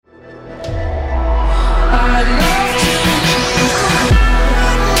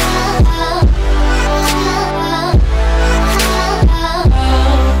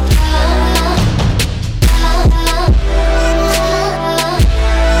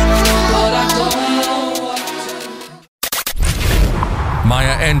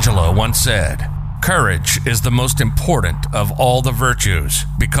once said, "Courage is the most important of all the virtues,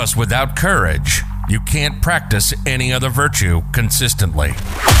 because without courage, you can't practice any other virtue consistently."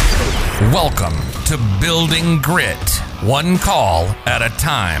 Welcome to Building Grit, one call at a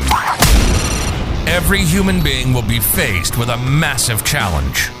time. Every human being will be faced with a massive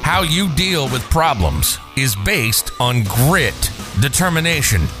challenge. How you deal with problems is based on grit,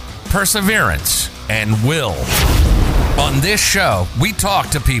 determination, perseverance, and will. On this show, we talk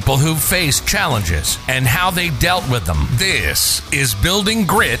to people who faced challenges and how they dealt with them. This is Building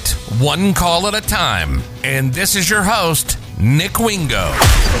Grit, one call at a time. And this is your host, Nick Wingo.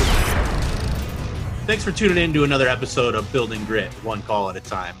 Thanks for tuning in to another episode of Building Grit, one call at a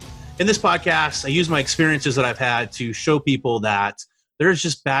time. In this podcast, I use my experiences that I've had to show people that there's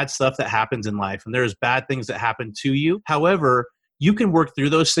just bad stuff that happens in life and there's bad things that happen to you. However, you can work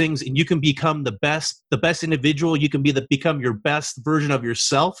through those things and you can become the best individual. You can become your best version of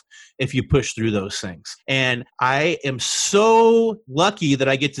yourself if you push through those things. And I am so lucky that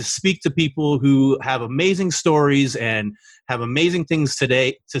I get to speak to people who have amazing stories and have amazing things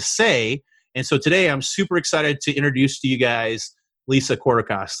today to say. And so today I'm super excited to introduce to you guys Lisa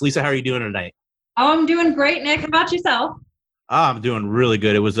Kortikos. Lisa, how are you doing tonight? Oh, I'm doing great, Nick. How about yourself? I'm doing really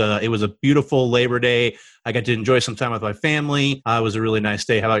good. It was a beautiful Labor Day. I got to enjoy some time with my family. It was a really nice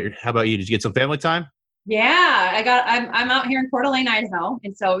day. How about you? Did you get some family time? Yeah, I'm out here in Coeur d'Alene, Idaho,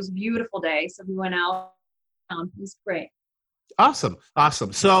 and so it was a beautiful day. So we went out. It was great. Awesome.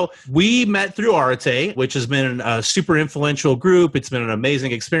 So we met through Arete, which has been a super influential group. It's been an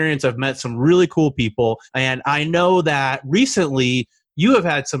amazing experience. I've met some really cool people, and I know that recently you have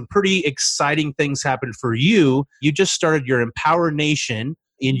had some pretty exciting things happen for you. You just started your Empower Nation,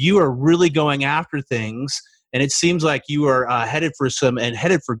 and you are really going after things. And it seems like you are headed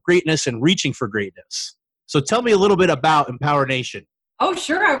for greatness and reaching for greatness. So tell me a little bit about Empower Nation. Oh,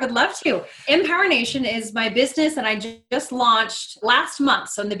 sure. I would love to. Empower Nation is my business, and I just launched last month.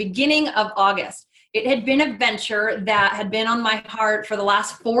 So in the beginning of August, it had been a venture that had been on my heart for the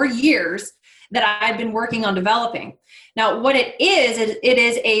last 4 years that I've been working on developing. Now, what it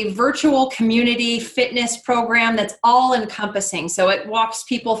is a virtual community fitness program that's all encompassing. So it walks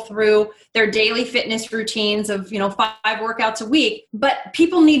people through their daily fitness routines of, 5 workouts a week, but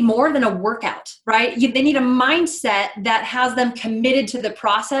people need more than a workout, right? They need a mindset that has them committed to the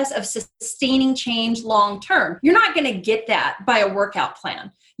process of sustaining change long-term. You're not going to get that by a workout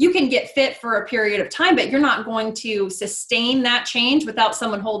plan. You can get fit for a period of time, but you're not going to sustain that change without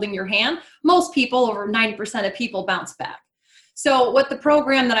someone holding your hand. Most people, over 90% of people, bounce back. So what the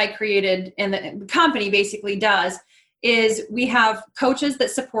program that I created and the company basically does is we have coaches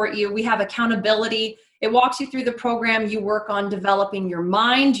that support you. We have accountability. It walks you through the program. You work on developing your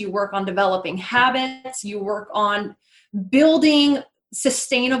mind. You work on developing habits. You work on building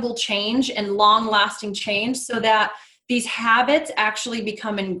sustainable change and long-lasting change so that these habits actually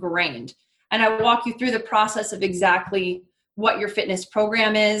become ingrained. And I walk you through the process of exactly what your fitness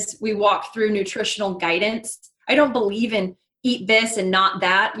program is. We walk through nutritional guidance. I don't believe in eat this and not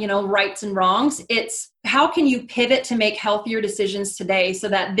that, rights and wrongs. It's how can you pivot to make healthier decisions today so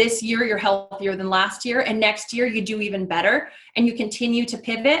that this year you're healthier than last year and next year you do even better and you continue to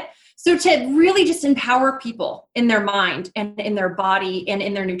pivot. So to really just empower people in their mind and in their body and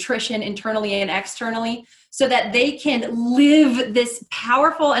in their nutrition internally and externally so that they can live this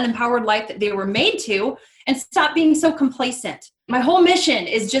powerful and empowered life that they were made to and stop being so complacent. My whole mission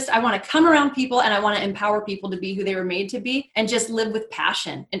is just I want to come around people and I want to empower people to be who they were made to be and just live with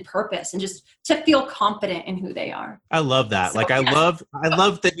passion and purpose and just to feel confident in who they are. I love that. I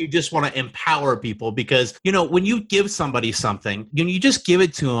love that you just want to empower people because, when you give somebody something, you just give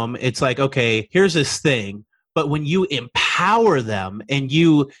it to them. It's like, okay, here's this thing. But when you empower them and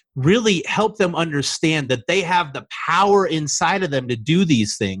you really help them understand that they have the power inside of them to do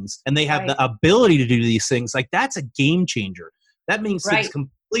these things and they have the ability to do these things, like that's a game changer. That means it's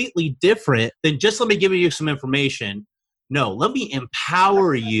completely different than just let me give you some information. No, let me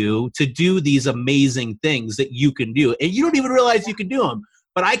empower you to do these amazing things that you can do. And you don't even realize you can do them,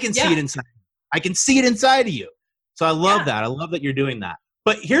 but I can see it inside. I can see it inside of you. So I love that. I love that you're doing that.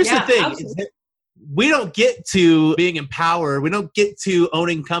 But here's the thing. Is that we don't get to being empowered. We don't get to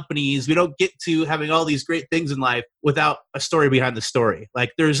owning companies. We don't get to having all these great things in life without a story behind the story.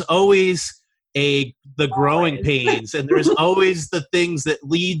 Like there's always the growing pains and there's always the things that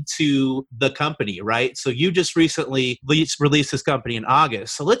lead to the company, right? So you just recently released this company in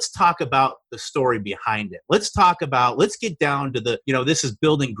August. So let's talk about the story behind it. Let's get down to this is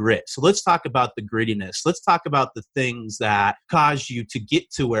building grit. So let's talk about the grittiness. Let's talk about the things that caused you to get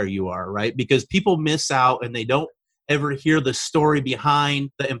to where you are, right? Because people miss out and they don't ever hear the story behind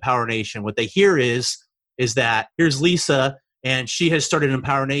the Empower Nation. What they hear is that here's Lisa, and she has started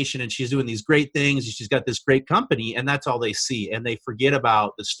Empower Nation, and she's doing these great things, and she's got this great company, and that's all they see. And they forget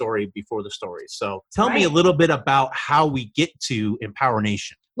about the story before the story. So tell me a little bit about how we get to Empower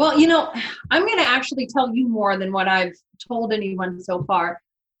Nation. Well, I'm going to actually tell you more than what I've told anyone so far.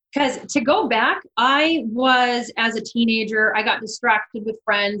 Because to go back, I was, as a teenager, I got distracted with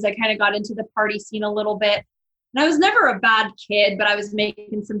friends. I kind of got into the party scene a little bit. And I was never a bad kid, but I was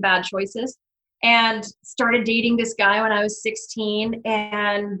making some bad choices. And started dating this guy when I was 16.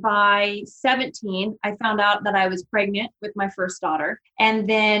 And by 17, I found out that I was pregnant with my first daughter. And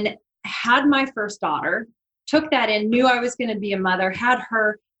then had my first daughter, took that in, knew I was going to be a mother, had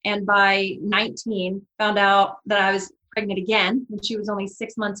her. And by 19, found out that I was pregnant again when she was only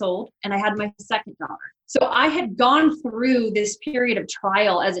 6 months old. And I had my second daughter. So I had gone through this period of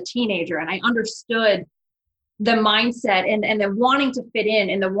trial as a teenager, and I understood the mindset and the wanting to fit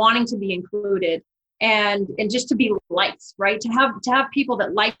in and the wanting to be included and just to be liked, right? To have people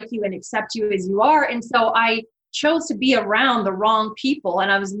that like you and accept you as you are. And so I chose to be around the wrong people,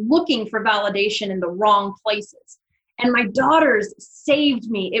 and I was looking for validation in the wrong places. And my daughters saved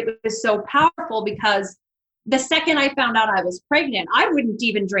me. It was so powerful because the second I found out I was pregnant, I wouldn't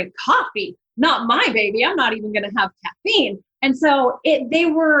even drink coffee. Not my baby. I'm not even going to have caffeine. And so they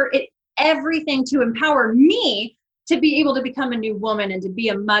were everything to empower me to be able to become a new woman and to be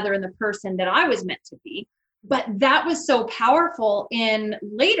a mother and the person that I was meant to be. But that was so powerful in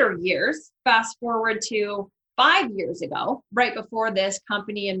later years. Fast forward to 5 years ago, right before this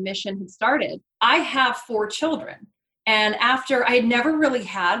company and mission had started. I have 4 children. And after, I had never really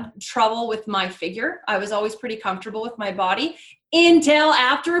had trouble with my figure. I was always pretty comfortable with my body until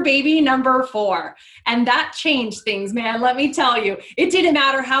after baby number 4. And that changed things, man. Let me tell you, it didn't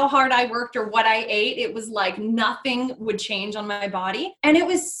matter how hard I worked or what I ate. It was like nothing would change on my body. And it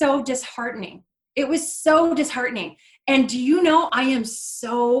was so disheartening. It was so disheartening. And do you know, I am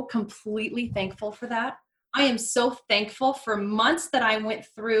so completely thankful for that. I am so thankful for months that I went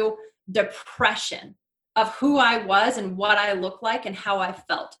through depression of who I was and what I looked like and how I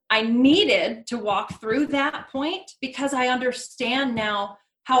felt. I needed to walk through that point because I understand now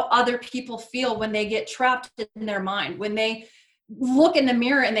how other people feel when they get trapped in their mind, when they look in the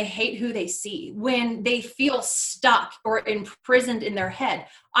mirror and they hate who they see, when they feel stuck or imprisoned in their head.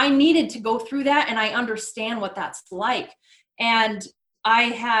 I needed to go through that, and I understand what that's like. And I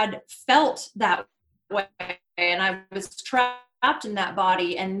had felt that way, and I was trapped in that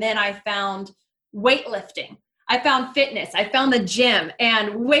body. And then I found weightlifting. I found fitness. I found the gym,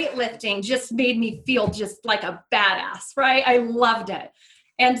 and weightlifting just made me feel just like a badass, right? I loved it.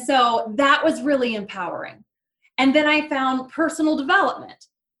 And so that was really empowering. And then I found personal development.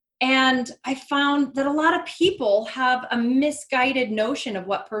 And I found that a lot of people have a misguided notion of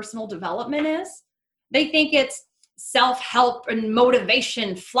what personal development is. They think it's self-help and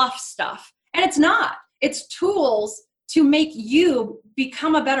motivation, fluff stuff. And it's not. It's tools to make you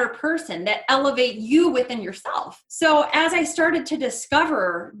become a better person, that elevate you within yourself. So as I started to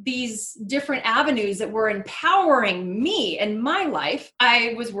discover these different avenues that were empowering me in my life,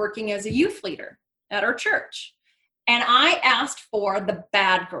 I was working as a youth leader at our church. And I asked for the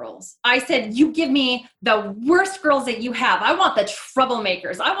bad girls. I said, you give me the worst girls that you have. I want the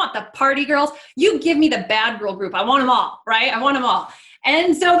troublemakers. I want the party girls. You give me the bad girl group. I want them all, right? I want them all.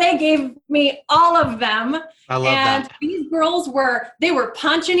 And so they gave me all of them. I love that. And these girls were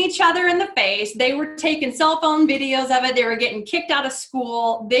punching each other in the face. They were taking cell phone videos of it. They were getting kicked out of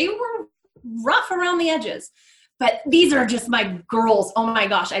school. They were rough around the edges. But these are just my girls. Oh my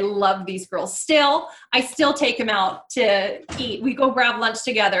gosh, I love these girls. I still take them out to eat. We go grab lunch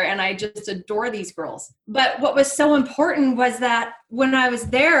together, and I just adore these girls. But what was so important was that when I was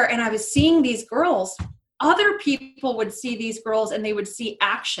there and I was seeing these girls, other people would see these girls and they would see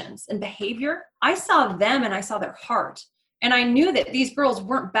actions and behavior. I saw them and I saw their heart. And I knew that these girls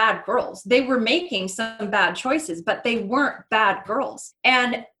weren't bad girls. They were making some bad choices, but they weren't bad girls.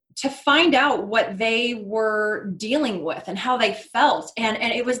 And to find out what they were dealing with and how they felt. And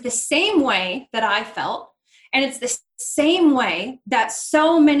it was the same way that I felt. And it's the same way that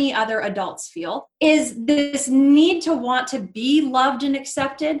so many other adults feel, is this need to want to be loved and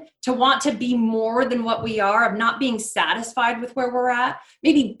accepted, to want to be more than what we are, of not being satisfied with where we're at,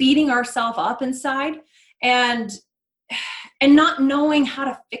 maybe beating ourselves up inside and not knowing how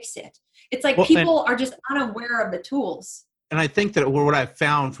to fix it. It's like people are just unaware of the tools. And I think that what I've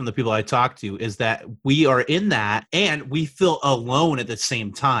found from the people I talk to is that we are in that and we feel alone at the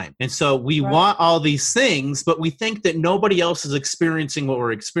same time. And so we want all these things, but we think that nobody else is experiencing what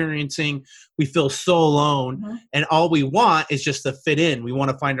we're experiencing. We feel so alone. And all we want is just to fit in. We want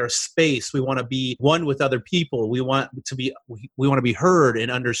to find our space. We want to be one with other people. We want to be heard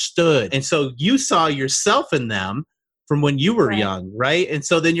and understood. And so you saw yourself in them from when you were young, right? And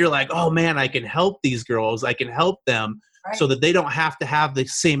so then you're like, oh man, I can help these girls. I can help them so that they don't have to have the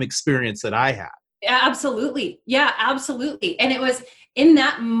same experience that I had. Yeah, absolutely. Yeah, absolutely. And it was in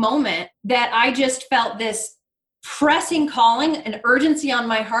that moment that I just felt this pressing calling and urgency on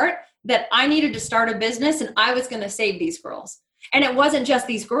my heart that I needed to start a business and I was going to save these girls. And it wasn't just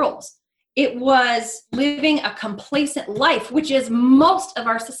these girls. It was living a complacent life, which is most of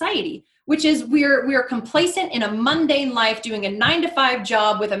our society, which is we're complacent in a mundane life, doing a 9-to-5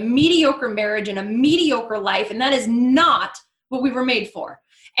 job with a mediocre marriage and a mediocre life. And that is not what we were made for.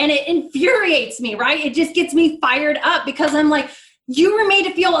 And it infuriates me, right? It just gets me fired up because I'm like, you were made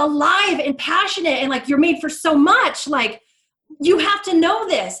to feel alive and passionate and like you're made for so much. Like you have to know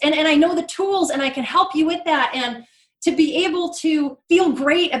this. And I know the tools and I can help you with that. And to be able to feel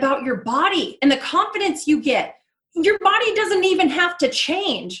great about your body and the confidence you get, your body doesn't even have to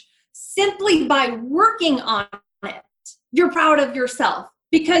change. Simply by working on it, you're proud of yourself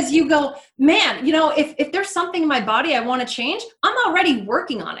because you go, man, you know, if there's something in my body I want to change, I'm already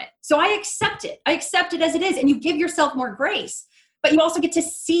working on it. So I accept it. I accept it as it is. And you give yourself more grace, but you also get to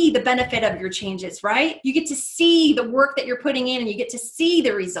see the benefit of your changes, right? You get to see the work that you're putting in and you get to see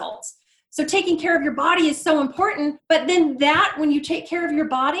the results. So taking care of your body is so important. But then that, when you take care of your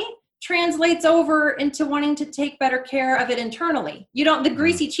body, translates over into wanting to take better care of it internally. The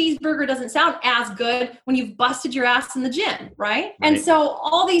greasy cheeseburger doesn't sound as good when you've busted your ass in the gym, right? And so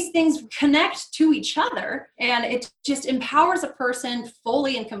all these things connect to each other and it just empowers a person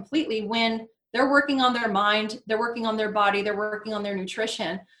fully and completely when they're working on their mind, they're working on their body, they're working on their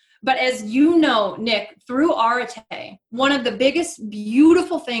nutrition. But as you know, Nick, through Arete, one of the biggest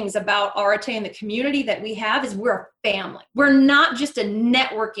beautiful things about Arete and the community that we have is we're a family. We're not just a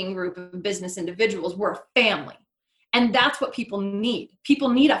networking group of business individuals. We're a family. And that's what people need. People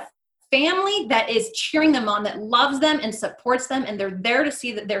need a family that is cheering them on, that loves them and supports them, and they're there to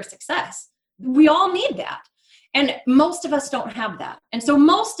see that their success. We all need that. And most of us don't have that. And so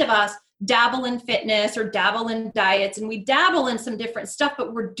most of us dabble in fitness or dabble in diets and we dabble in some different stuff,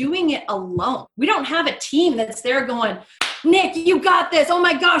 but we're doing it alone. We don't have a team that's there going, Nick, you got this. Oh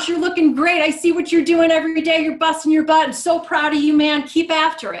my gosh, you're looking great. I see what you're doing every day. You're busting your butt. I'm so proud of you, man. Keep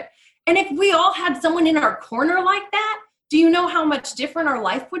after it. And if we all had someone in our corner like that, do you know how much different our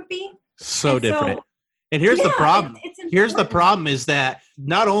life would be? So different. And here's the problem. Here's the problem is that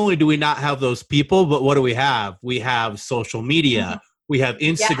not only do we not have those people, but what do we have? We have social media. Mm-hmm. We have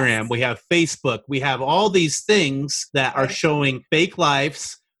Instagram, we have Facebook, we have all these things that are showing fake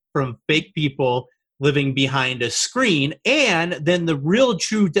lives from fake people living behind a screen. And then the real,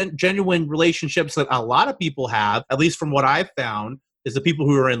 true, genuine relationships that a lot of people have, at least from what I've found, is the people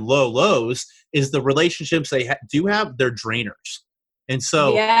who are in low lows, is the relationships they do have, they're drainers. And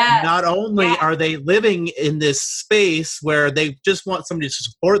so not only are they living in this space where they just want somebody to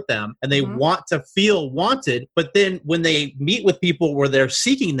support them and they want to feel wanted, but then when they meet with people where they're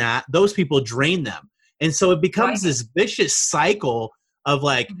seeking that, those people drain them. And so it becomes this vicious cycle of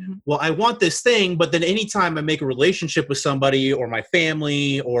like, well, I want this thing, but then anytime I make a relationship with somebody or my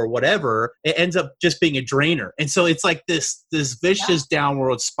family or whatever, it ends up just being a drainer. And so it's like this vicious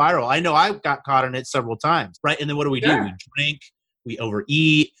downward spiral. I know I got caught in it several times, right? And then what do? We drink. We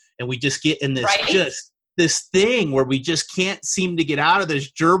overeat and we just get in this this thing where we just can't seem to get out of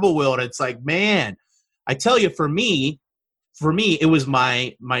this gerbil wheel. And it's like, man, I tell you, for me, it was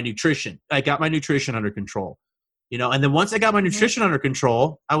my nutrition. I got my nutrition under control, you know, and then once I got my nutrition under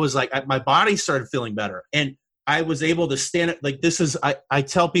control, I was like, my body started feeling better. And I was able to stand it. Like I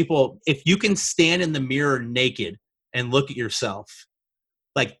tell people, if you can stand in the mirror naked and look at yourself,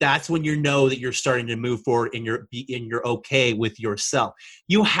 like that's when you know that you're starting to move forward and you're okay with yourself.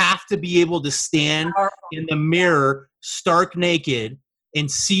 You have to be able to stand in the mirror stark naked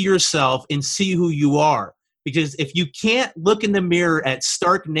and see yourself and see who you are. Because if you can't look in the mirror at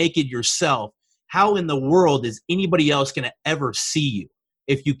stark naked yourself, how in the world is anybody else going to ever see you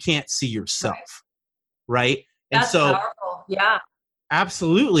if you can't see yourself? Right? And that's powerful. Yeah.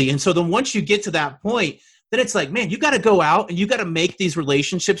 Absolutely. And so then once you get to that point, then it's like, man, you got to go out and you got to make these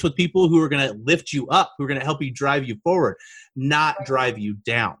relationships with people who are going to lift you up, who are going to help you drive you forward, not drive you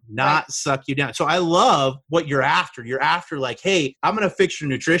down, not suck you down. So I love what you're after. You're after like, hey, I'm going to fix your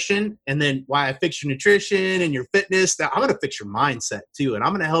nutrition. And then why I fix your nutrition and your fitness, I'm going to fix your mindset too. And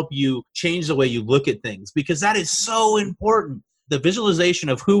I'm going to help you change the way you look at things, because that is so important. The visualization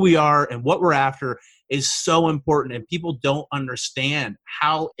of who we are and what we're after is so important, and people don't understand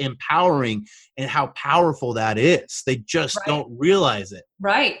how empowering and how powerful that is. They just don't realize it.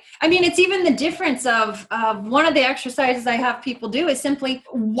 Right. I mean, it's even the difference of one of the exercises I have people do is simply,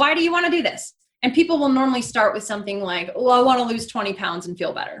 why do you want to do this? And people will normally start with something like, well, I want to lose 20 pounds and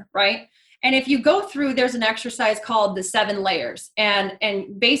feel better, right? And if you go through, there's an exercise called the 7 layers. And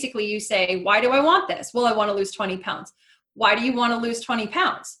basically you say, why do I want this? Well, I want to lose 20 pounds. Why do you want to lose 20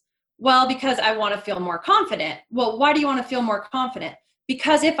 pounds? Well, because I want to feel more confident. Well, why do you want to feel more confident?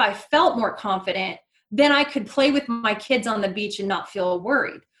 Because if I felt more confident, then I could play with my kids on the beach and not feel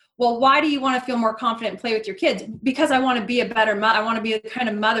worried. Well, why do you want to feel more confident and play with your kids? Because I want to be a better mother. I want to be the kind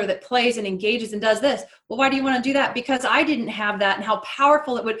of mother that plays and engages and does this. Well, why do you want to do that? Because I didn't have that, and how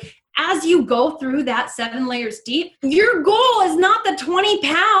powerful it would. As you go through that 7 layers deep, your goal is not the 20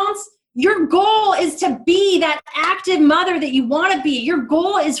 pounds. Your goal is to be that active mother that you want to be. Your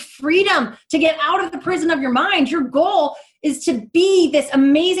goal is freedom, to get out of the prison of your mind. Your goal is to be this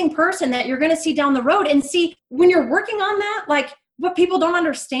amazing person that you're going to see down the road. And see, when you're working on that, like what people don't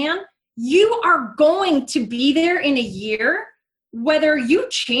understand, you are going to be there in a year, whether you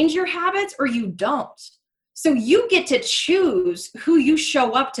change your habits or you don't. So you get to choose who you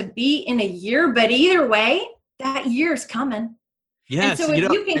show up to be in a year, but either way, that year's coming. Yes, and so if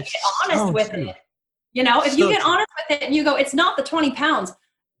you can get honest with it, if you get honest with it and you go, it's not the 20 pounds.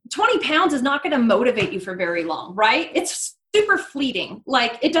 20 pounds is not going to motivate you for very long, right? It's super fleeting.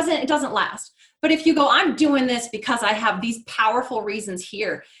 Like it doesn't last. But if you go, I'm doing this because I have these powerful reasons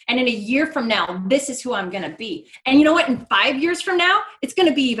here. And in a year from now, this is who I'm going to be. And you know what? In 5 years from now, it's going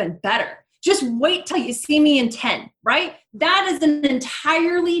to be even better. Just wait till you see me in 10, right? That is an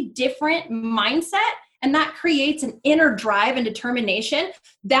entirely different mindset. And that creates an inner drive and determination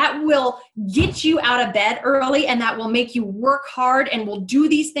that will get you out of bed early, and that will make you work hard and will do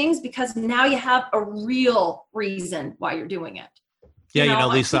these things because now you have a real reason why you're doing it. Yeah,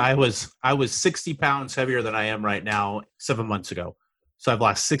 Lisa, I was 60 pounds heavier than I am right now 7 months ago. So I've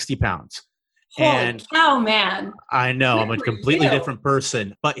lost 60 pounds. Holy cow, man. I know I'm a completely different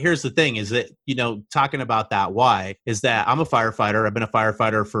person. But here's the thing is that, talking about that why is that I'm a firefighter. I've been a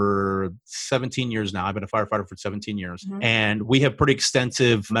firefighter for 17 years now. I've been a firefighter for 17 years. Mm-hmm. And we have pretty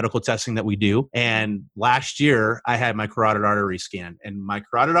extensive medical testing that we do. And last year I had my carotid artery scan, and my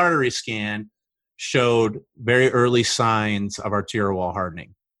carotid artery scan showed very early signs of arterial wall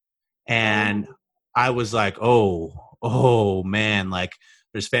hardening. And I was like, oh man, like,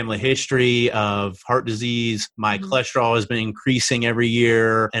 there's family history of heart disease. My cholesterol has been increasing every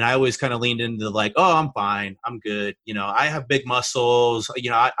year. And I always kind of leaned into like, oh, I'm fine. I'm good. I have big muscles.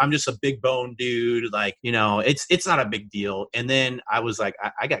 I'm just a big bone dude. Like, it's not a big deal. And then I was like,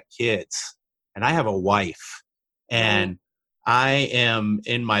 I got kids and I have a wife, and I am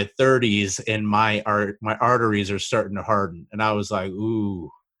in my 30s and my arteries are starting to harden. And I was like, ooh,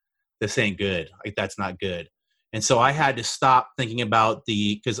 this ain't good. Like, that's not good. And so I had to stop thinking about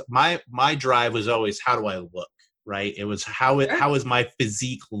because my drive was always, how do I look, right? It was how is my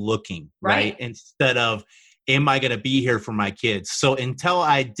physique looking, right? Instead of, am I going to be here for my kids? So until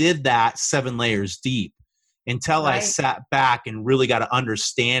I did that 7 layers deep, until I sat back and really got an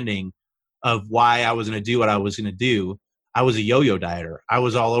understanding of why I was going to do what I was going to do, I was a yo-yo dieter. I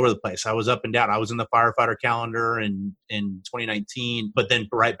was all over the place. I was up and down. I was in the firefighter calendar in 2019, but then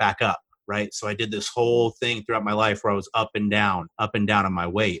right back up. Right. So I did this whole thing throughout my life where I was up and down on my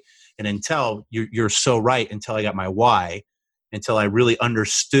weight. And until you're so right, until I got my why, until I really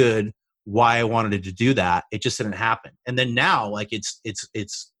understood why I wanted to do that, it just didn't happen. And then now, like it's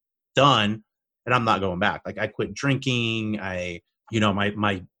done, and I'm not going back. Like I quit drinking.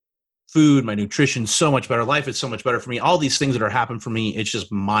 My food, my nutrition, so much better. Life is so much better for me. All these things that are happening for me, it's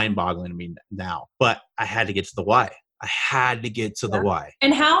just mind boggling to me now. But I had to get to the why. I had to get to the why.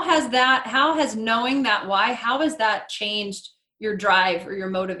 And how has knowing that why, how has that changed your drive or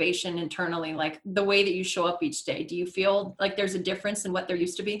your motivation internally? Like the way that you show up each day, do you feel like there's a difference in what there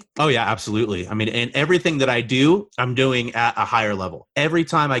used to be? Oh yeah, absolutely. I mean, and everything that I do, I'm doing at a higher level. Every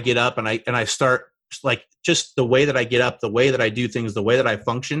time I get up and I start, like, just the way that I get up, the way that I do things, the way that I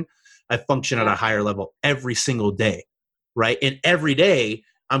function at a higher level every single day. Right. And every day,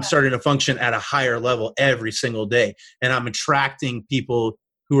 I'm starting to function at a higher level every single day. And I'm attracting people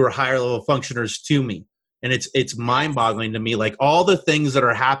who are higher level functioners to me. And it's mind-boggling to me. Like all the things that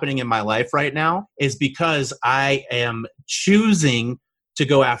are happening in my life right now is because I am choosing to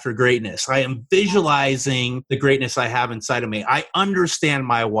go after greatness. I am visualizing the greatness I have inside of me. I understand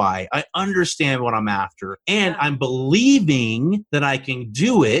my why. I understand what I'm after. And I'm believing that I can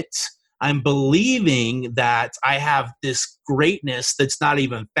do it. I'm believing that I have this greatness that's not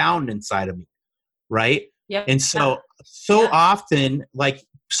even found inside of me. Right? Yep. And so often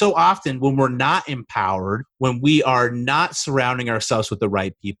when we're not empowered, when we are not surrounding ourselves with the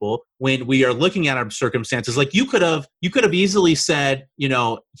right people, when we are looking at our circumstances, like you could have easily said,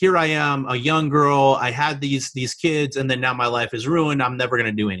 here I am, a young girl, I had these kids, and then now my life is ruined. I'm never going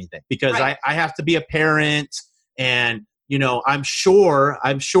to do anything because I have to be a parent. And, I'm sure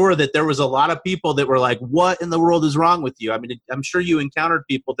that there was a lot of people that were like, what in the world is wrong with you? I mean, I'm sure you encountered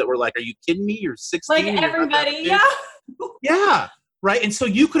people that were like, are you kidding me? You're 16. Like everybody. Yeah. Yeah. Right. And so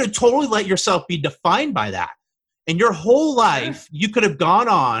you could have totally let yourself be defined by that. And your whole life, you could have gone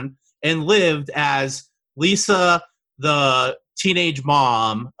on and lived as Lisa, the teenage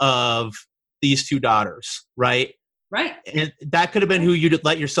mom of these two daughters. Right. Right. And that could have been who you'd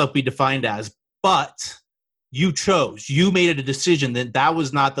let yourself be defined as. But you made a decision that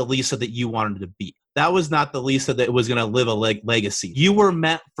was not the Lisa that you wanted to be. That was not the Lisa that was going to live a legacy. You were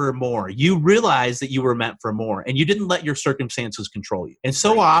meant for more. You realized that you were meant for more, and you didn't let your circumstances control you. And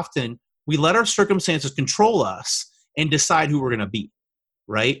so often we let our circumstances control us and decide who we're going to be,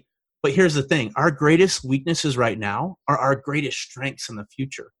 right? But here's the thing. Our greatest weaknesses right now are our greatest strengths in the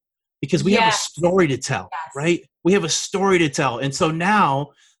future because we have a story to tell, right? We have a story to tell. And so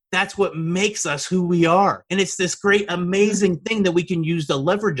now that's what makes us who we are. And it's this great, amazing thing that we can use to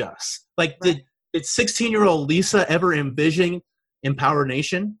leverage us. Like did 16-year-old Lisa ever envision Empower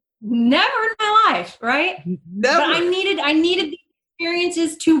Nation? Never in my life, right? Never. But I needed the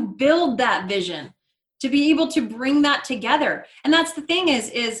experiences to build that vision, to be able to bring that together. And that's the thing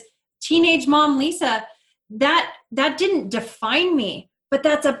is teenage mom Lisa, that didn't define me, but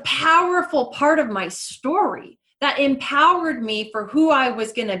that's a powerful part of my story that empowered me for who I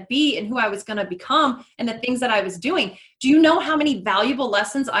was going to be and who I was going to become and the things that I was doing. Do you know how many valuable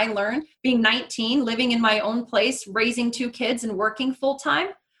lessons I learned being 19, living in my own place, raising 2 kids and working full time?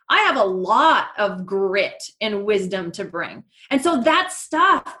 I have a lot of grit and wisdom to bring. And so that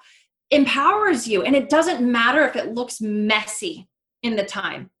stuff empowers you. And it doesn't matter if it looks messy in the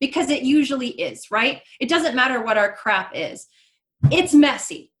time, because it usually is, right? It doesn't matter what our crap is. It's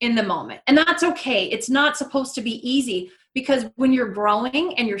messy in the moment, and that's okay. It's not supposed to be easy, because when you're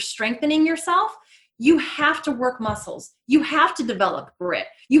growing and you're strengthening yourself, you have to work muscles. You have to develop grit.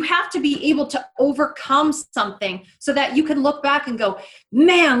 You have to be able to overcome something so that you can look back and go,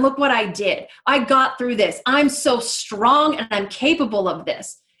 man, look what I did. I got through this. I'm so strong and I'm capable of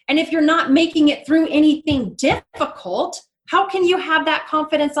this. And if you're not making it through anything difficult, how can you have that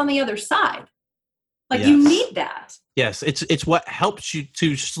confidence on the other side? Like you need that. Yes, it's what helps you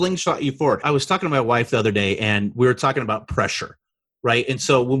to slingshot you forward. I was talking to my wife the other day, and we were talking about pressure, right? And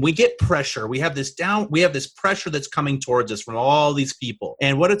so when we get pressure, we have this pressure that's coming towards us from all these people.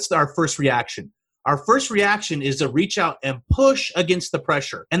 And what is our first reaction? Our first reaction is to reach out and push against the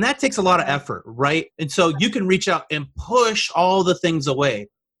pressure. And that takes a lot of effort, right? And so you can reach out and push all the things away,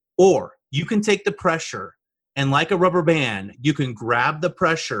 or you can take the pressure and, like a rubber band, you can grab the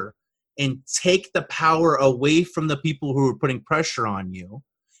pressure and take the power away from the people who are putting pressure on you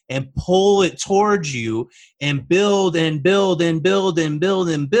and pull it towards you and build and build and build and build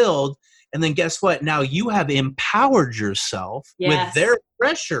and build. And then guess what? Now you have empowered yourself with their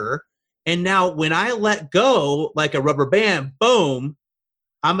pressure. And now when I let go like a rubber band, boom,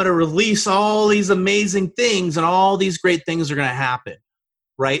 I'm going to release all these amazing things, and all these great things are going to happen.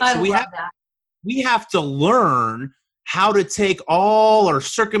 Right? So we have to learn how to take all our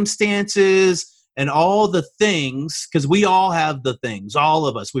circumstances and all the things, because we all have the things, all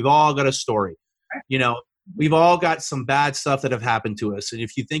of us. We've all got a story. We've all got some bad stuff that have happened to us. And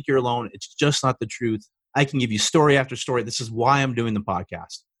if you think you're alone, it's just not the truth. I can give you story after story. This is why I'm doing the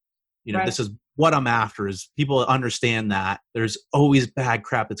podcast. This is what I'm after, is people understand that there's always bad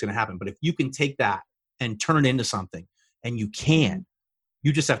crap that's going to happen. But if you can take that and turn it into something, and you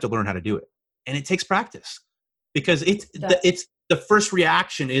just have to learn how to do it. And it takes practice. Because it's the first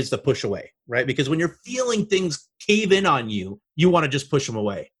reaction is the push away, right? Because when you're feeling things cave in on you, you want to just push them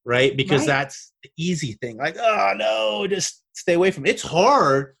away, right? Because that's the easy thing. Like, oh no, just stay away from it. It's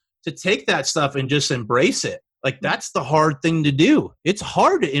hard to take that stuff and just embrace it. Like, that's the hard thing to do. It's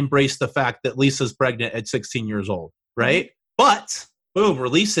hard to embrace the fact that Lisa's pregnant at 16 years old, right? But boom,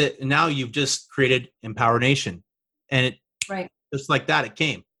 release it. And now you've just created Empower Nation. And just like that, it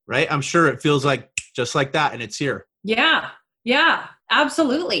came, right? I'm sure it feels like just like that. And it's here. Yeah. Yeah,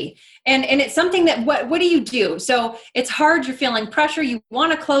 absolutely. And it's something that, what do you do? So it's hard. You're feeling pressure. You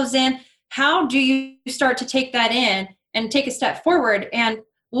want to close in. How do you start to take that in and take a step forward? And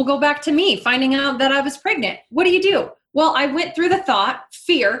we'll go back to me finding out that I was pregnant. What do you do? Well, I went through the thought,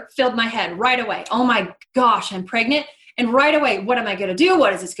 fear filled my head right away. Oh my gosh, I'm pregnant. And right away, what am I going to do?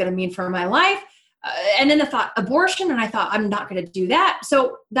 What is this going to mean for my life? And then the thought, abortion. And I thought, I'm not going to do that.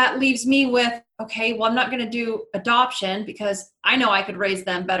 So that leaves me with, okay, well, I'm not going to do adoption because I know I could raise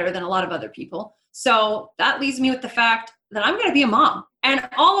them better than a lot of other people. So that leaves me with the fact that I'm going to be a mom. And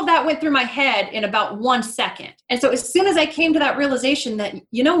all of that went through my head in about 1 second. And so as soon as I came to that realization that,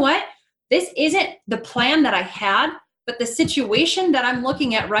 you know what, this isn't the plan that I had, but the situation that I'm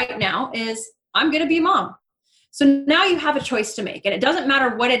looking at right now is I'm going to be a mom. So now you have a choice to make. And it doesn't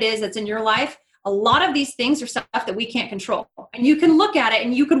matter what it is that's in your life. A lot of these things are stuff that we can't control. And you can look at it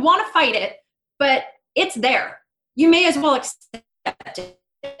and you could want to fight it, but it's there. You may as well accept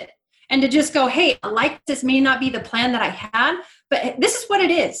it. And to just go, hey, like this may not be the plan that I had, but this is what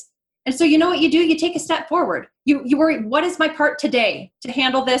it is. And so you know what you do? You take a step forward. You worry, what is my part today to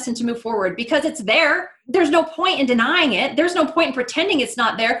handle this and to move forward? Because it's there. There's no point in denying it. There's no point in pretending it's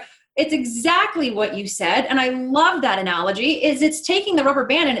not there. It's exactly what you said. And I love that analogy, is it's taking the rubber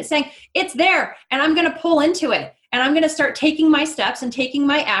band and it's saying, it's there and I'm going to pull into it. And I'm going to start taking my steps and taking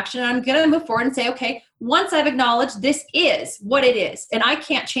my action. And I'm going to move forward and say, okay, once I've acknowledged this is what it is, and I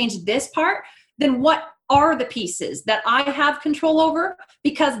can't change this part, then what are the pieces that I have control over?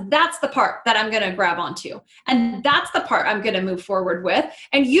 Because that's the part that I'm going to grab onto. And that's the part I'm going to move forward with.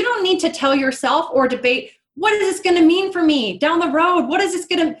 And you don't need to tell yourself or debate, what is this going to mean for me down the road? What is this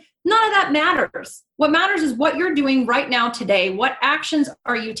going to... None of that matters. What matters is what you're doing right now today. What actions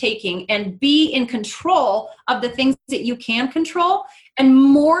are you taking? And be in control of the things that you can control. And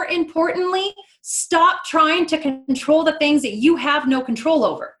more importantly, stop trying to control the things that you have no control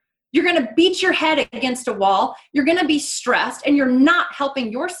over. You're going to beat your head against a wall. You're going to be stressed, and you're not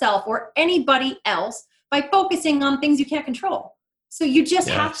helping yourself or anybody else by focusing on things you can't control. So you just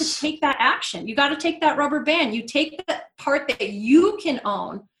have to take that action. You got to take that rubber band. You take the part that you can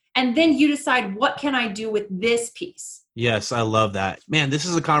own, and then you decide, what can I do with this piece? Yes, I love that. Man, this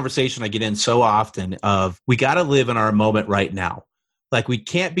is a conversation I get in so often of, we got to live in our moment right now. Like, we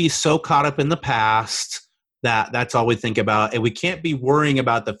can't be so caught up in the past that that's all we think about. And we can't be worrying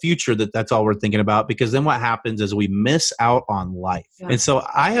about the future that's all we're thinking about, because then what happens is we miss out on life. Yeah. And so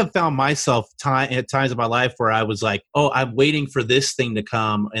I have found myself at times in my life where I was like, oh, I'm waiting for this thing to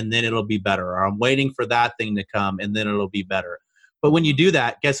come and then it'll be better. Or I'm waiting for that thing to come and then it'll be better. But when you do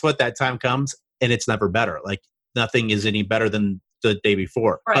that, guess what? That time comes and it's never better. Like, nothing is any better than the day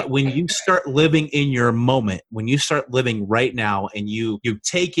before. Right. But when you start living in your moment, when you start living right now, and you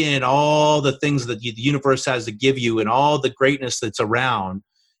take in all the things that the universe has to give you and all the greatness that's around,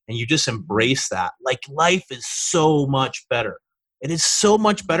 and you just embrace that, like, life is so much better. It is so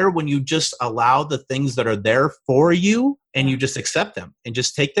much better when you just allow the things that are there for you and you just accept them and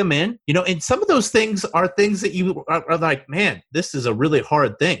just take them in, and some of those things are things that you are like, man, this is a really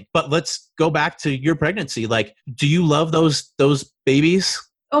hard thing. But let's go back to your pregnancy. Like, do you love those babies?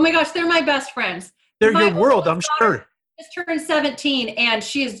 Oh my gosh, they're my best friends. They're your world, I'm sure. Just turned 17 and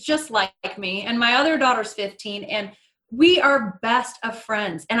she is just like me. And my other daughter's 15 and we are best of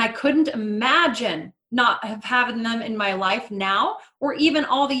friends. And I couldn't imagine not having them in my life now, or even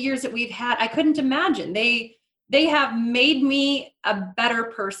all the years that we've had. I couldn't imagine. They have made me a better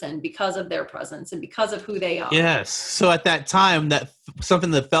person because of their presence and because of who they are. Yes. So at that time, that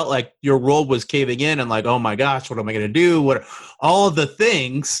something that felt like your world was caving in and like, oh my gosh, what am I going to do? What all of the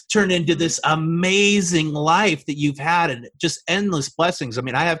things turned into this amazing life that you've had, and just endless blessings. I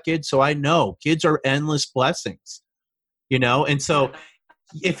mean, I have kids, so I know kids are endless blessings, and so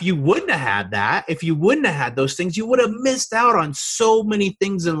if you wouldn't have had that, if you wouldn't have had those things, you would have missed out on so many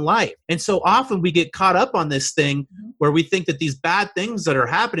things in life. And so often we get caught up on this thing where we think that these bad things that are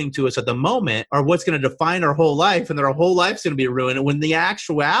happening to us at the moment are what's going to define our whole life, and that our whole life's going to be ruined. And when the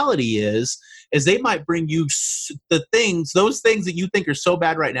actuality is they might bring you those things that you think are so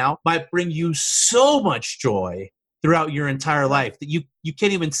bad right now might bring you so much joy throughout your entire life that you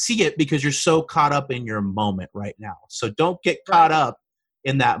can't even see it because you're so caught up in your moment right now. So don't get caught up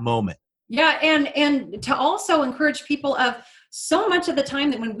in that moment. Yeah. And to also encourage people of, so much of the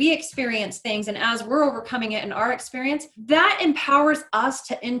time that when we experience things and as we're overcoming it in our experience, that empowers us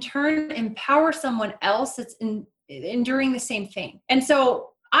to in turn empower someone else that's enduring the same thing. And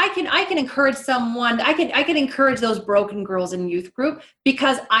so I can encourage someone. I can encourage those broken girls in youth group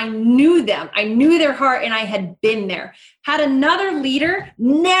because I knew them. I knew their heart and I had been there. Had another leader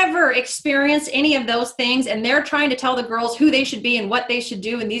never experienced any of those things and they're trying to tell the girls who they should be and what they should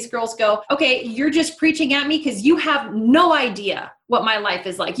do. And these girls go, okay, you're just preaching at me because you have no idea what my life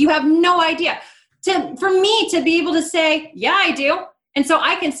is like. You have no idea. For me to be able to say, yeah, I do. And so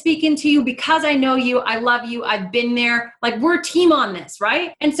I can speak into you because I know you, I love you, I've been there, like we're a team on this,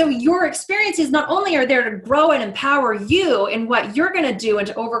 right? And so your experiences not only are there to grow and empower you in what you're going to do and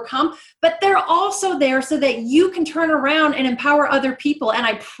to overcome, but they're also there so that you can turn around and empower other people. And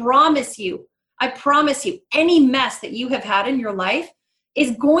I promise you, any mess that you have had in your life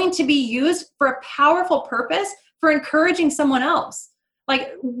is going to be used for a powerful purpose for encouraging someone else.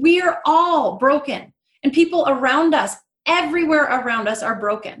 Like we're all broken and people around us, everywhere around us are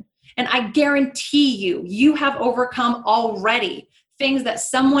broken. And I guarantee you, you have overcome already things that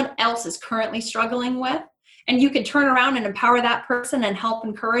someone else is currently struggling with. And you can turn around and empower that person and help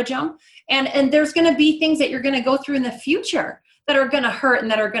encourage them. And there's going to be things that you're going to go through in the future that are going to hurt and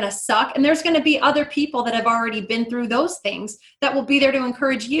that are going to suck. And there's going to be other people that have already been through those things that will be there to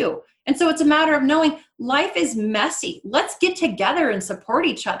encourage you. And so it's a matter of knowing life is messy. Let's get together and support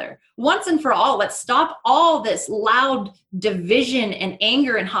each other. Once and for all, let's stop all this loud division and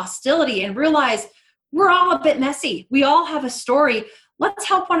anger and hostility and realize we're all a bit messy. We all have a story. Let's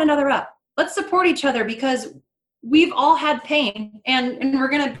help one another up. Let's support each other because we've all had pain and we're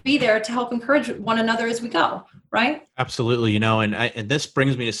going to be there to help encourage one another as we go, right? Absolutely. And this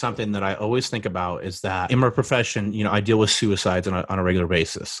brings me to something that I always think about is that in my profession, I deal with suicides on a regular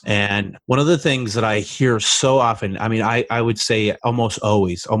basis. And one of the things that I hear so often, I would say almost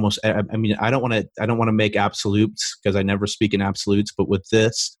always, I don't want to make absolutes because I never speak in absolutes, but with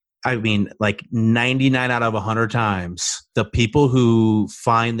this, like 99 out of 100 times, the people who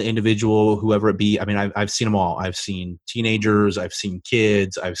find the individual, whoever it be, I've seen them all. I've seen teenagers, I've seen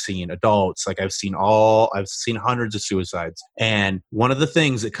kids, I've seen adults, I've seen hundreds of suicides. And one of the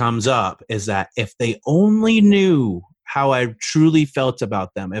things that comes up is that if they only knew how I truly felt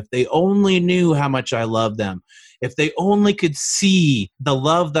about them, if they only knew how much I loved them, if they only could see the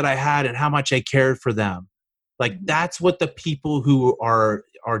love that I had and how much I cared for them, like that's what the people who are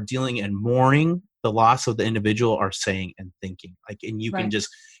dealing and mourning the loss of the individual are saying and thinking. And you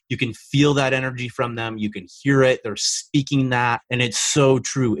can feel that energy from them. You can hear it. They're speaking that. And it's so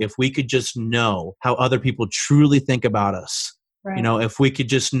true. If we could just know how other people truly think about us, right. If we could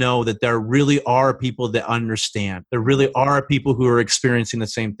just know that there really are people that understand, there really are people who are experiencing the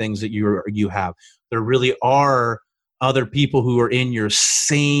same things that you have. There really are other people who are in your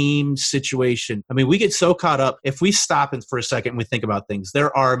same situation. We get so caught up. If we stop and for a second we think about things,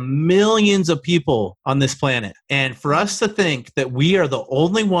 there are millions of people on this planet. And for us to think that we are the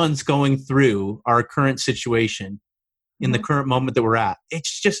only ones going through our current situation in the current moment that we're at,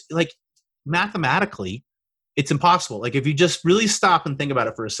 it's just like mathematically, it's impossible. Like if you just really stop and think about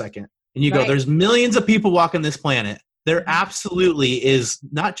it for a second and you go, there's millions of people walking this planet. There absolutely is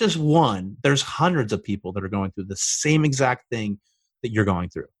not just one, there's hundreds of people that are going through the same exact thing that you're going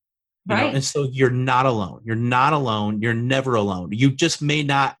through. Right. And so you're not alone. You're not alone. You're never alone. You just may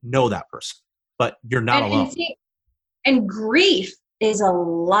not know that person, but you're not alone. And grief is a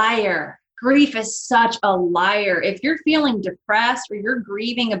liar. Grief is such a liar. If you're feeling depressed or you're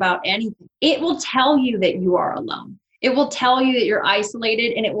grieving about anything, it will tell you that you are alone. It will tell you that you're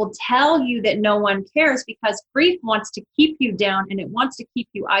isolated and it will tell you that no one cares because grief wants to keep you down and it wants to keep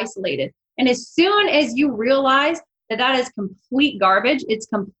you isolated. And as soon as you realize that that is complete garbage, it's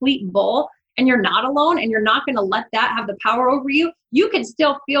complete bull, and you're not alone and you're not going to let that have the power over you, you can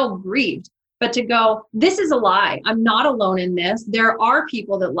still feel grieved. But to go, this is a lie. I'm not alone in this. There are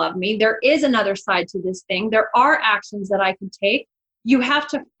people that love me. There is another side to this thing. There are actions that I can take. You have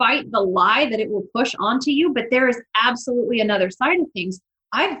to fight the lie that it will push onto you, but there is absolutely another side of things.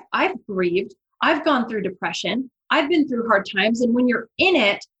 I've grieved. I've gone through depression. I've been through hard times. And when you're in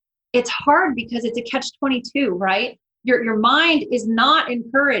it, it's hard because it's a catch-22, right? Your mind is not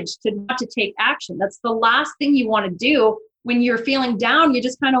encouraged not to take action. That's the last thing you want to do when you're feeling down. You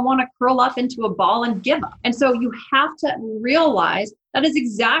just kind of want to curl up into a ball and give up. And so you have to realize that is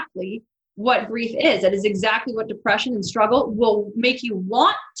exactly what grief is. That is exactly what depression and struggle will make you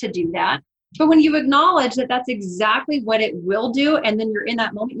want to do that. But when you acknowledge that that's exactly what it will do, and then you're in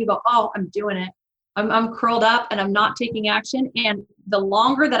that moment, you go, oh, I'm doing it. I'm curled up and I'm not taking action. And the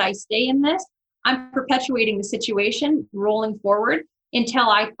longer that I stay in this, I'm perpetuating the situation, rolling forward until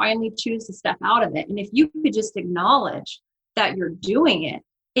I finally choose to step out of it. And if you could just acknowledge that you're doing it,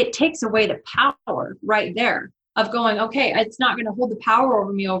 it takes away the power right there. of going, okay, it's not going to hold the power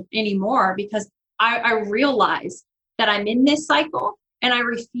over me anymore, because I realize that I'm in this cycle and I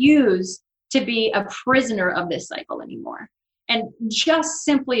refuse to be a prisoner of this cycle anymore. And just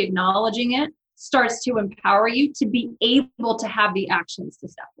simply acknowledging it starts to empower you to be able to have the actions to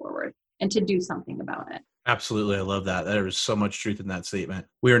step forward and to do something about it. Absolutely. I love that. There is so much truth in that statement.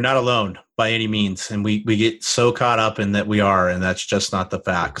 We are not alone by any means. And we get so caught up in that we are, and that's just not the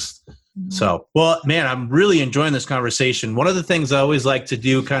facts. Mm-hmm. So, well, man, I'm really enjoying this conversation. One of the things I always like to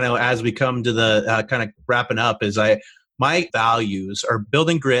do kind of as we come to the kind of wrapping up is my values are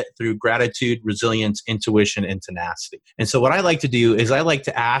building grit through gratitude, resilience, intuition, and tenacity. And so what I like to do is I like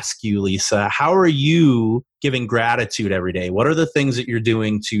to ask you, Lisa, how are you giving gratitude every day? What are the things that you're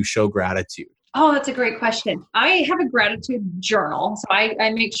doing to show gratitude? Oh, that's a great question. I have a gratitude journal. So I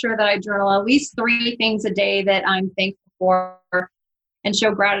make sure that I journal at least 3 things a day that I'm thankful for and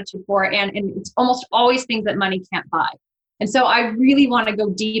show gratitude for. And it's almost always things that money can't buy. And so I really want to go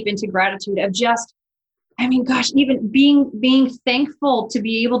deep into gratitude of just, even being thankful to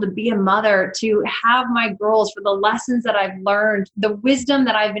be able to be a mother, to have my girls, for the lessons that I've learned, the wisdom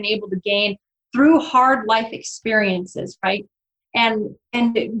that I've been able to gain through hard life experiences, right? And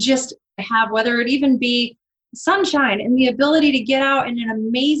just have, whether it even be sunshine and the ability to get out in an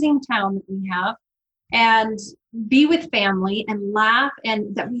amazing town that we have and be with family and laugh,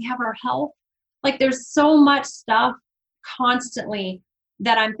 and that we have our health. Like, there's so much stuff constantly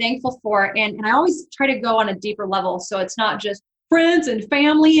that I'm thankful for. And I always try to go on a deeper level. So it's not just friends and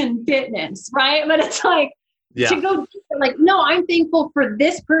family and fitness, right? But it's like, to go deeper, like, no, I'm thankful for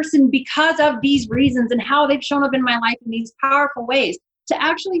this person because of these reasons and how they've shown up in my life in these powerful ways, to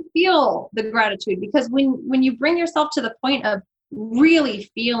actually feel the gratitude. Because when you bring yourself to the point of really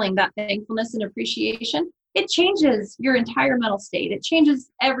feeling that thankfulness and appreciation, it changes your entire mental state. It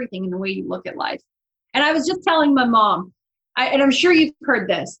changes everything in the way you look at life. And I was just telling my mom, and I'm sure you've heard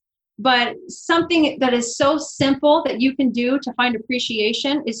this, but something that is so simple that you can do to find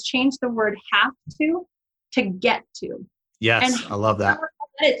appreciation is change the word have to get to. Yes, I love that.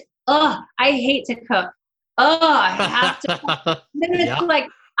 I hate to cook. I have to. Then it's like,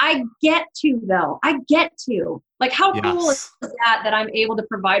 I get to, though. I get to. Like, how cool is that I'm able to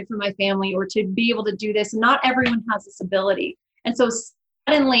provide for my family, or to be able to do this? Not everyone has this ability. And so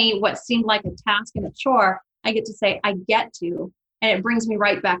suddenly what seemed like a task and a chore, I get to say, I get to. And it brings me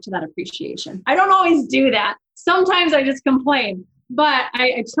right back to that appreciation. I don't always do that. Sometimes I just complain, but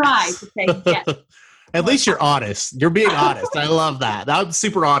I try to say yes. At least you're honest. You're being honest. I love that. I'm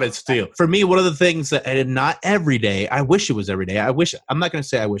super honest too. For me, one of the things that, and not every day, I wish it was every day. I'm not going to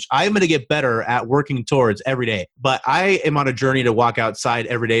say I wish. I am going to get better at working towards every day. But I am on a journey to walk outside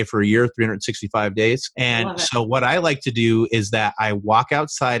every day for a year, 365 days. And so what I like to do is that I walk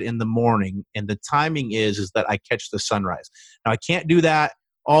outside in the morning, and the timing is that I catch the sunrise. Now, I can't do that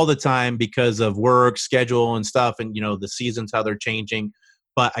all the time because of work, schedule, and stuff, and the seasons, how they're changing.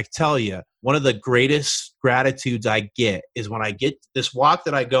 But I tell you, one of the greatest gratitudes I get is when I get this walk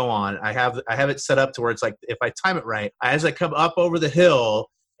that I go on. I have it set up to where it's like, if I time it right, as I come up over the hill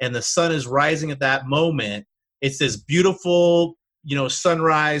and the sun is rising at that moment, it's this beautiful,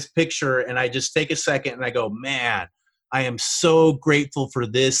 sunrise picture. And I just take a second and I go, man, I am so grateful for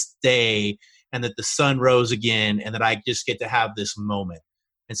this day, and that the sun rose again, and that I just get to have this moment.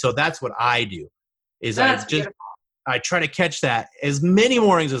 And so that's what I do. I try to catch that as many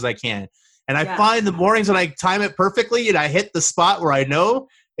mornings as I can. And I find the mornings that I time it perfectly and I hit the spot where I know,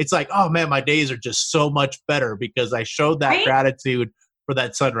 it's like, oh man, my days are just so much better because I showed that gratitude for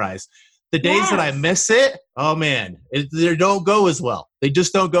that sunrise. The days that I miss it, oh man, they don't go as well. They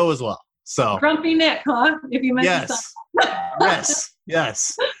just don't go as well. So grumpy Nick, huh? If you miss the sun.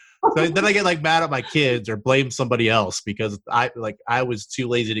 Yes. So then I get mad at my kids or blame somebody else because I was too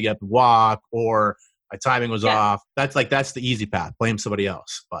lazy to get up and walk, or my timing was off. That's the easy path. Blame somebody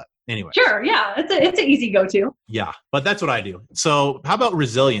else. But anyway. Sure. Yeah. It's an easy go-to. Yeah. But that's what I do. So how about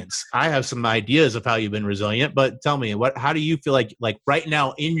resilience? I have some ideas of how you've been resilient, but tell me, how do you feel like right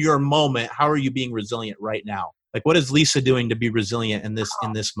now in your moment, how are you being resilient right now? Like, what is Lisa doing to be resilient in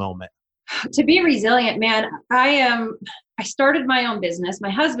this moment? To be resilient, man, I started my own business. My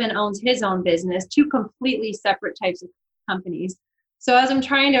husband owns his own business, 2 completely separate types of companies. So as I'm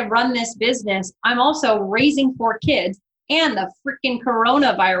trying to run this business, I'm also raising 4 kids, and the freaking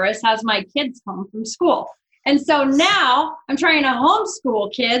coronavirus has my kids home from school. And so now I'm trying to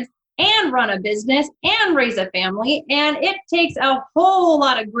homeschool kids and run a business and raise a family. And it takes a whole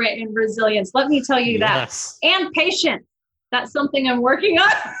lot of grit and resilience. Let me tell you that. And patience. That's something I'm working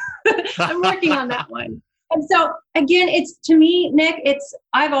on. I'm working on that one. And so again, it's to me, Nick,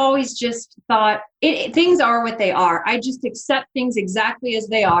 I've always just thought things are what they are. I just accept things exactly as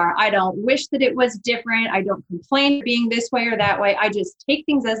they are. I don't wish that it was different. I don't complain being this way or that way. I just take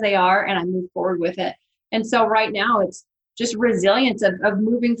things as they are and I move forward with it. And so right now it's just resilience of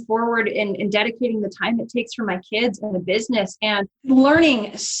moving forward and dedicating the time it takes for my kids and the business and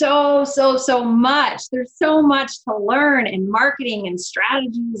learning so much. There's so much to learn in marketing and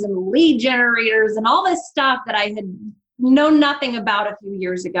strategies and lead generators and all this stuff that I had known nothing about a few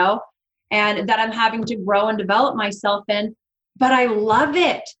years ago and that I'm having to grow and develop myself in. But I love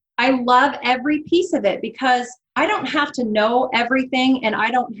it. I love every piece of it because I don't have to know everything and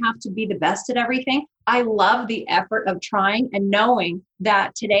I don't have to be the best at everything. I love the effort of trying and knowing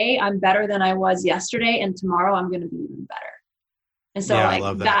that today I'm better than I was yesterday and tomorrow I'm going to be even better. And so I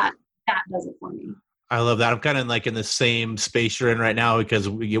love that does it for me. I love that. I'm kind of like in the same space you're in right now because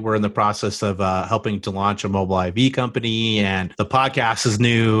we're in the process of helping to launch a mobile IV company, and the podcast is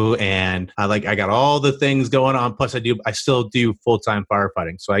new, and I got all the things going on. Plus, I still do full-time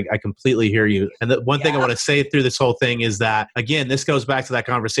firefighting, so I completely hear you. And the one thing I want to say through this whole thing is that, again, this goes back to that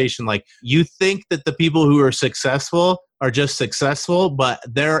conversation. Like, you think that the people who are successful are just successful, but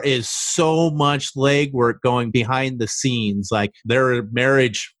there is so much legwork going behind the scenes. Like, there are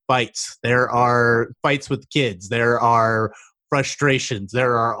marriage fights, there are fights with kids, there are frustrations,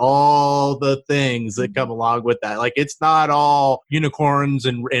 there are all the things that come along with that. Like, it's not all unicorns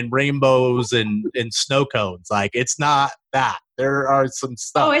and rainbows and snow cones. Like, it's not that. There are some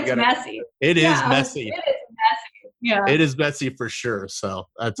stuff. Oh, it's messy. It is messy. It is messy. Yeah. It is messy for sure. So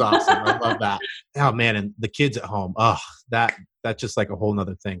that's awesome. I love that. Oh man. And the kids at home. Oh, that's just like a whole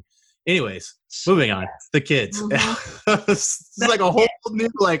nother thing. Anyways, moving on. The kids. Mm-hmm. It's like a whole new,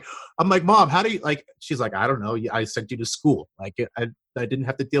 like, I'm like, Mom, how do you, like, she's like, I don't know. I sent you to school. Like, I didn't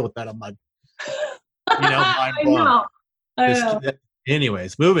have to deal with that. I'm like, mind blown. I know.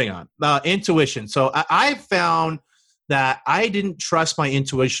 Anyways, moving on. Intuition. So I found that I didn't trust my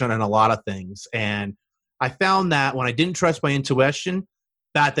intuition on a lot of things. And I found that when I didn't trust my intuition,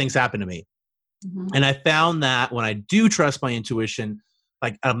 bad things happened to me. Mm-hmm. And I found that when I do trust my intuition,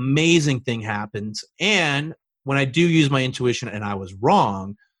 like, an amazing thing happens. And when I do use my intuition and I was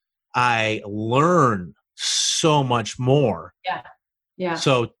wrong, I learn so much more. Yeah. Yeah.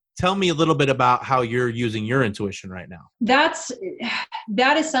 So tell me a little bit about how you're using your intuition right now. That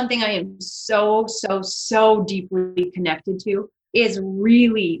is something I am so deeply connected to, is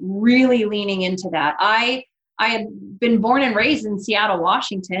really, really leaning into that. I had been born and raised in Seattle,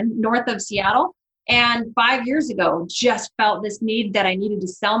 Washington, north of Seattle. And 5 years ago, just felt this need that I needed to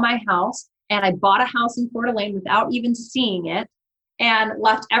sell my house. And I bought a house in Coeur d'Alene without even seeing it, and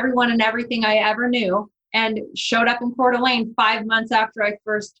left everyone and everything I ever knew and showed up in Coeur d'Alene 5 months after I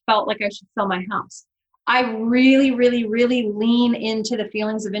first felt like I should sell my house. I really, really, really lean into the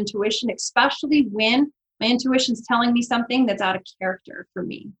feelings of intuition, especially when my intuition's telling me something that's out of character for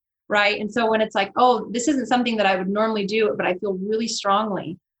me, right? And so when it's like, oh, this isn't something that I would normally do, but I feel really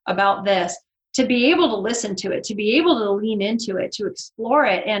strongly about this, to be able to listen to it, to be able to lean into it, to explore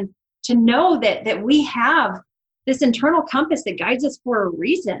it, and to know that we have this internal compass that guides us for a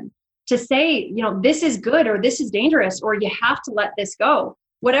reason, to say, this is good or this is dangerous, or you have to let this go,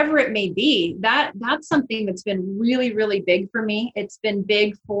 whatever it may be. That's something that's been really, really big for me. It's been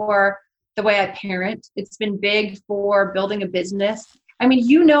big for the way I parent. It's been big for building a business. I mean,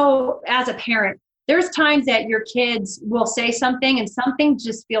 as a parent, there's times that your kids will say something and something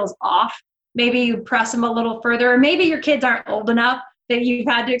just feels off. Maybe you press them a little further, or maybe your kids aren't old enough that you've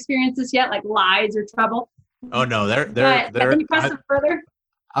had to experience this yet, like lies or trouble. Oh no, they're then you press them further.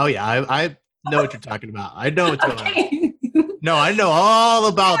 Oh yeah, I know what you're talking about. I know what's going on. No, I know all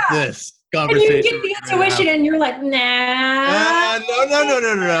about this conversation. And you get the intuition, and you're like, nah.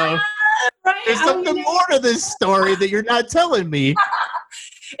 No. Right? There's something more to this story that you're not telling me.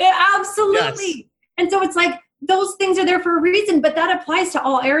 Absolutely. Yes. And so it's like, those things are there for a reason, but that applies to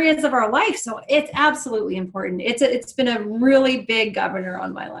all areas of our life. So it's absolutely important. It's been a really big governor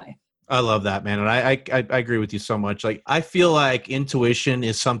on my life. I love that, man. And I agree with you so much. Like, I feel like intuition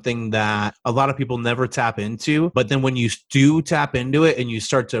is something that a lot of people never tap into, but then when you do tap into it and you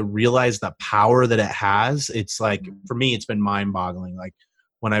start to realize the power that it has, it's like, for me, it's been mind boggling. Like,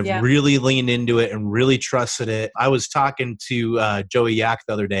 when I've really leaned into it and really trusted it. I was talking to Joey Yak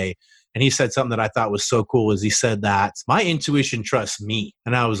the other day, and he said something that I thought was so cool. Is he said that my intuition trusts me,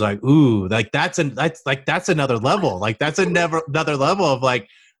 and I was like, "Ooh, like that's another level. Like, that's another level of like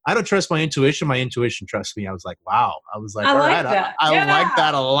I don't trust my intuition. My intuition trusts me. I was like, wow. I was like, I all like right. that. I like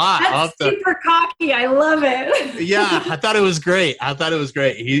that a lot. That's super cocky. I love it. Yeah, I thought it was great.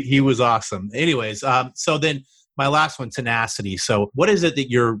 He was awesome. Anyways, so then my last one, tenacity. So what is it that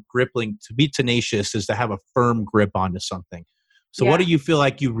you're gripping? To be tenacious is to have a firm grip onto something. So what do you feel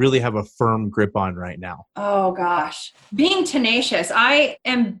like you really have a firm grip on right now? Oh gosh, being tenacious. I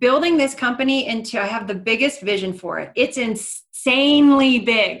am building this company I have the biggest vision for it. It's insanely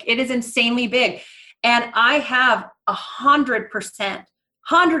big. It is insanely big. And I have 100%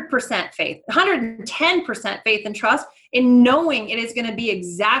 faith, 110% faith and trust in knowing it is going to be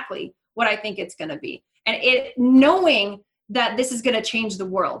exactly what I think it's going to be. And knowing that this is going to change the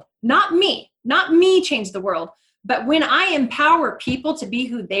world. Not me change the world. But when I empower people to be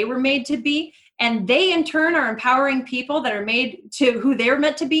who they were made to be, and they in turn are empowering people that are made to who they're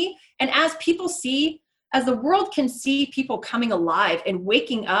meant to be, and as the world can see people coming alive and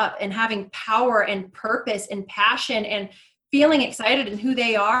waking up and having power and purpose and passion and feeling excited in who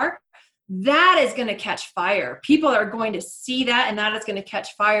they are, that is going to catch fire. People are going to see that, and that is going to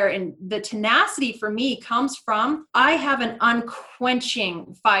catch fire. And the tenacity for me comes from, I have an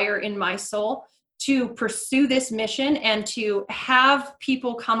unquenching fire in my soul to pursue this mission and to have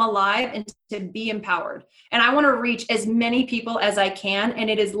people come alive and to be empowered. And I want to reach as many people as I can. And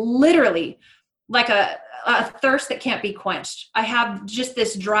it is literally like a thirst that can't be quenched. I have just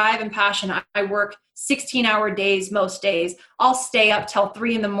this drive and passion. I work 16-hour days most days. I'll stay up till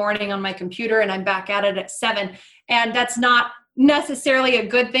 3 a.m. on my computer, and I'm back at it at 7. And that's not necessarily a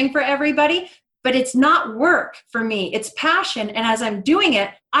good thing for everybody, but it's not work for me. It's passion. And as I'm doing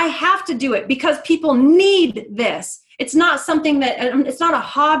it, I have to do it because people need this. It's not something it's not a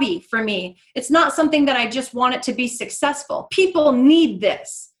hobby for me. It's not something that I just want it to be successful. People need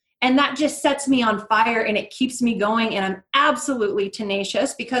this. And that just sets me on fire, and it keeps me going. And I'm absolutely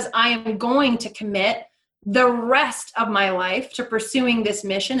tenacious because I am going to commit the rest of my life to pursuing this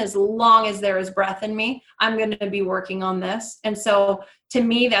mission. As long as there is breath in me, I'm going to be working on this. And so to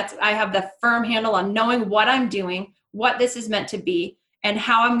me, I have the firm handle on knowing what I'm doing, what this is meant to be, and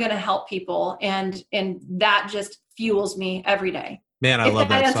how I'm going to help people. And that just fuels me every day. Man, I love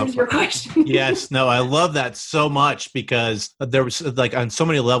that. That answers your question. Yes. No, I love that so much because there was like on so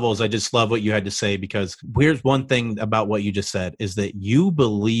many levels, I just love what you had to say, because here's one thing about what you just said is that you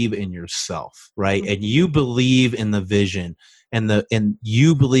believe in yourself, right? Mm-hmm. And you believe in the vision and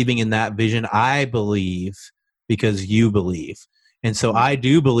you believing in that vision. I believe because you believe. And so I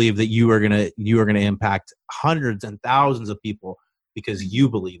do believe that you are going to impact hundreds and thousands of people because you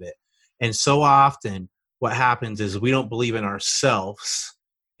believe it. And so often what happens is we don't believe in ourselves.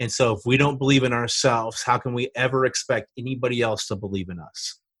 And so if we don't believe in ourselves, how can we ever expect anybody else to believe in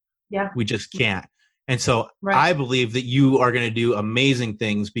us? Yeah. We just can't. And so I believe that you are going to do amazing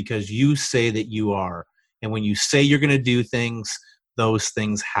things because you say that you are. And when you say you're going to do things, those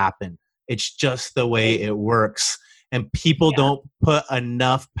things happen. It's just the way it works. And people don't put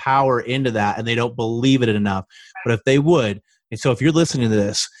enough power into that, and they don't believe it enough. But if they would, and so if you're listening to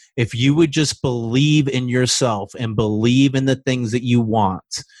this, if you would just believe in yourself and believe in the things that you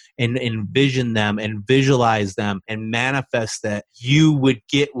want and envision them and visualize them and manifest that, you would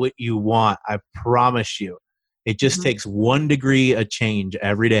get what you want. I promise you. It just takes 1 degree of change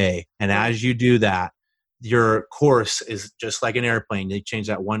every day. And as you do that, your course is just like an airplane. They change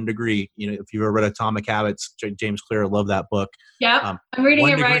that 1 degree. You know, if you've ever read Atomic Habits, James Clear, I love that book. Yeah, I'm reading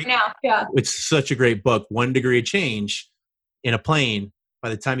it right now. Yeah, it's such a great book. 1 degree of change in a plane. By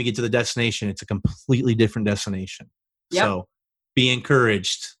the time you get to the destination, it's a completely different destination. Yep. So be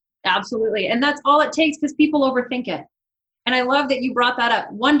encouraged. Absolutely, and that's all it takes because people overthink it. And I love that you brought that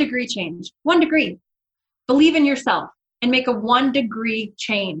up. 1 degree change. 1 degree. Believe in yourself and make a 1 degree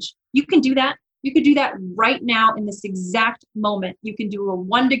change. You can do that. You could do that right now in this exact moment. You can do a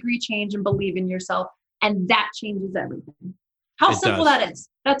 1 degree change and believe in yourself, and that changes everything. How simple that is.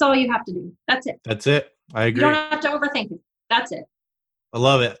 That's all you have to do. That's it. That's it. I agree. You don't have to overthink it. That's it. I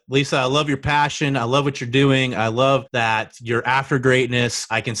love it. Lisa, I love your passion. I love what you're doing. I love that you're after greatness.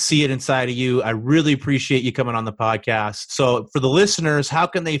 I can see it inside of you. I really appreciate you coming on the podcast. So for the listeners, how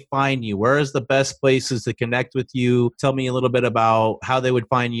can they find you? Where is the best places to connect with you? Tell me a little bit about how they would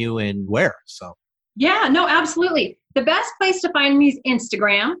find you and where. Yeah, no, absolutely. The best place to find me is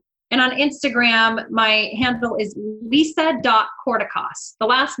Instagram. And on Instagram, my handle is lisa.cortekaas. The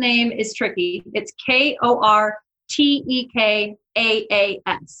last name is tricky. It's KORTEKAAS.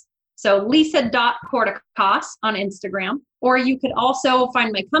 So lisa.cortekaas on Instagram. Or you could also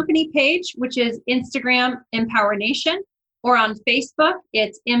find my company page, which is Instagram Empower Nation, or on Facebook,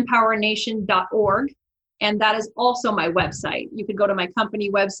 it's empowernation.org. And that is also my website. You could go to my company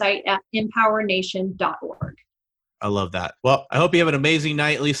website at empowernation.org. I love that. Well, I hope you have an amazing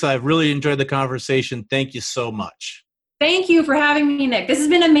night, Lisa. I've really enjoyed the conversation. Thank you so much. Thank you for having me, Nick. This has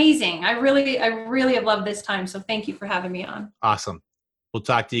been amazing. I really have loved this time. So thank you for having me on. Awesome. We'll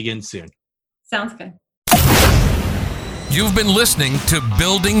talk to you again soon. Sounds good. You've been listening to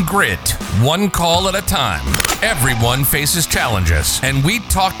Building Grit, one call at a time. Everyone faces challenges, and we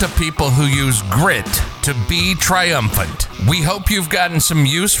talk to people who use grit to be triumphant. We hope you've gotten some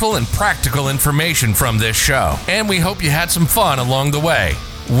useful and practical information from this show, and we hope you had some fun along the way.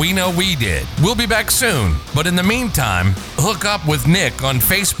 We know we did. We'll be back soon, but in the meantime, hook up with Nick on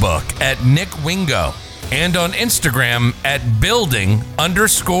Facebook at Nick Wingo and on Instagram at building_grit.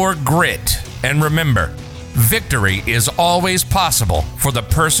 And remember, victory is always possible for the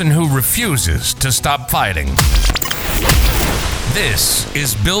person who refuses to stop fighting. This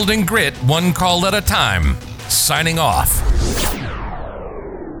is Building Grit, one call at a time. Signing off.